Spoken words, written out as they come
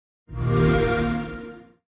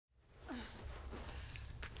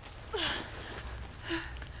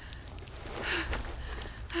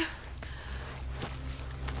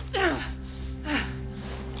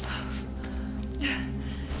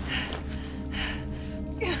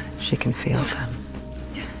She can feel them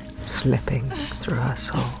slipping through her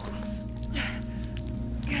soul,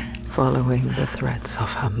 following the threads of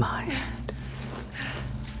her mind.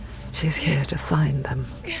 She's here to find them,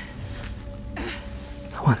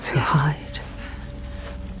 the ones who hide.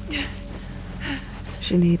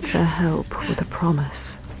 She needs their help with a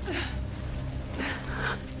promise,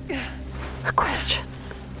 a question.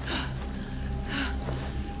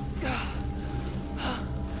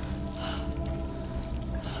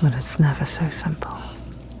 But it's never so simple,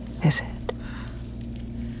 is it?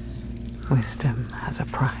 Wisdom has a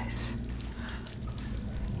price.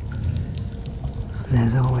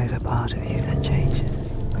 There's always a part of you that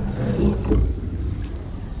changes.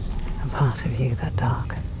 A part of you that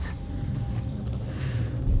darkens.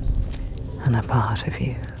 And a part of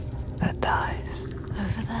you that dies.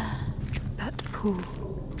 Over there, that pool.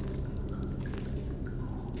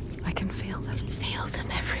 I can feel them. I can feel them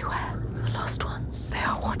everywhere. The lost ones. They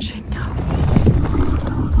are watching us.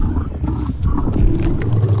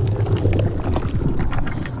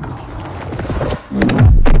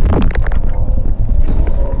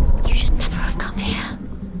 You should never have come here.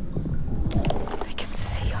 They can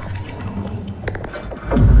see us.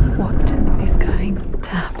 What is going to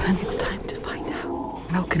happen? It's time to find out.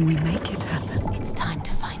 How can we make it happen? It's time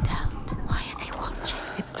to find out. Why are they watching?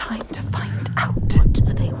 It's time to find out. What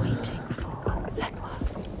are they waiting for? Senua,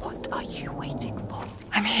 what are you waiting for?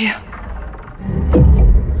 I'm here.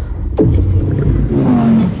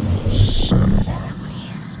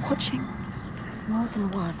 Senua. Watching more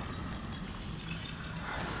than one.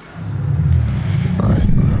 I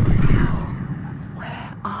know you.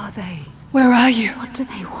 Where are they? Where are you? What do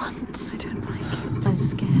they want? I don't like it. I'm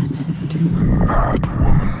scared. This is too much. Mad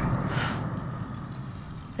woman.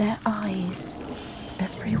 Their eyes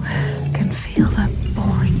everywhere. I can feel them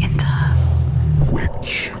boring into her.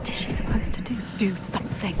 Witch. What is she supposed to do? Do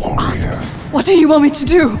something. Oh, Ask yeah. them. What do you want me to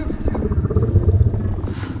do?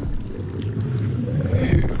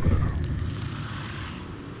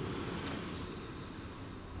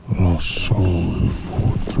 Lost soul who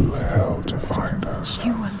fought through hell to find us.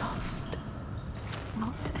 You were lost.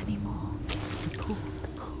 Not anymore. The pool.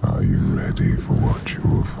 Are you ready for what you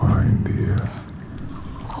will find here?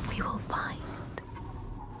 What we will find.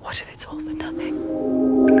 What if it's all for nothing?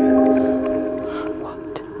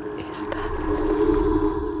 What is that?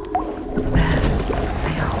 There.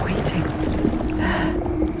 They are waiting. There.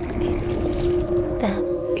 It's them.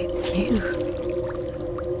 It's you.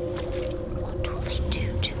 What will they do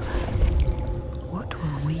to her? What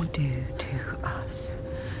will we do to us?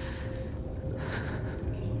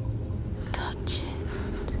 Touch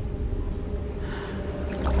it.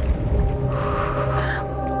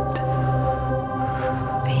 And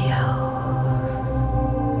feel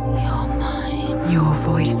your mind. Your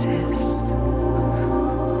voices.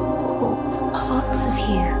 All the parts of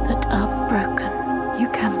you that are broken. You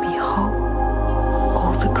can be whole.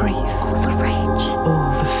 All the grief. All the rage.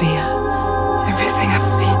 All the fear. Everything I've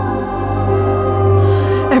seen,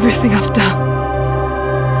 everything I've done,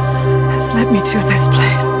 has led me to this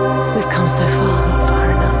place. We've come so far. Not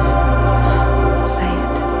far enough. Say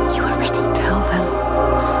it. You are ready. Tell them.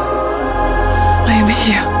 I am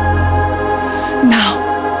here. Now.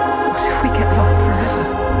 What if we get lost forever?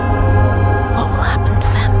 What will happen to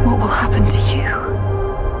them? What will happen to you?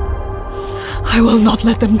 I will not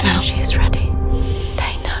let them down. She is ready.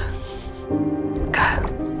 They know. Go.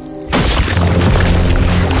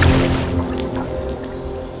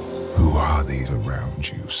 Who are these around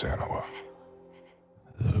you, Senua?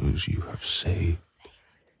 Those you have saved,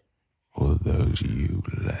 or those you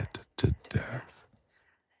led to death?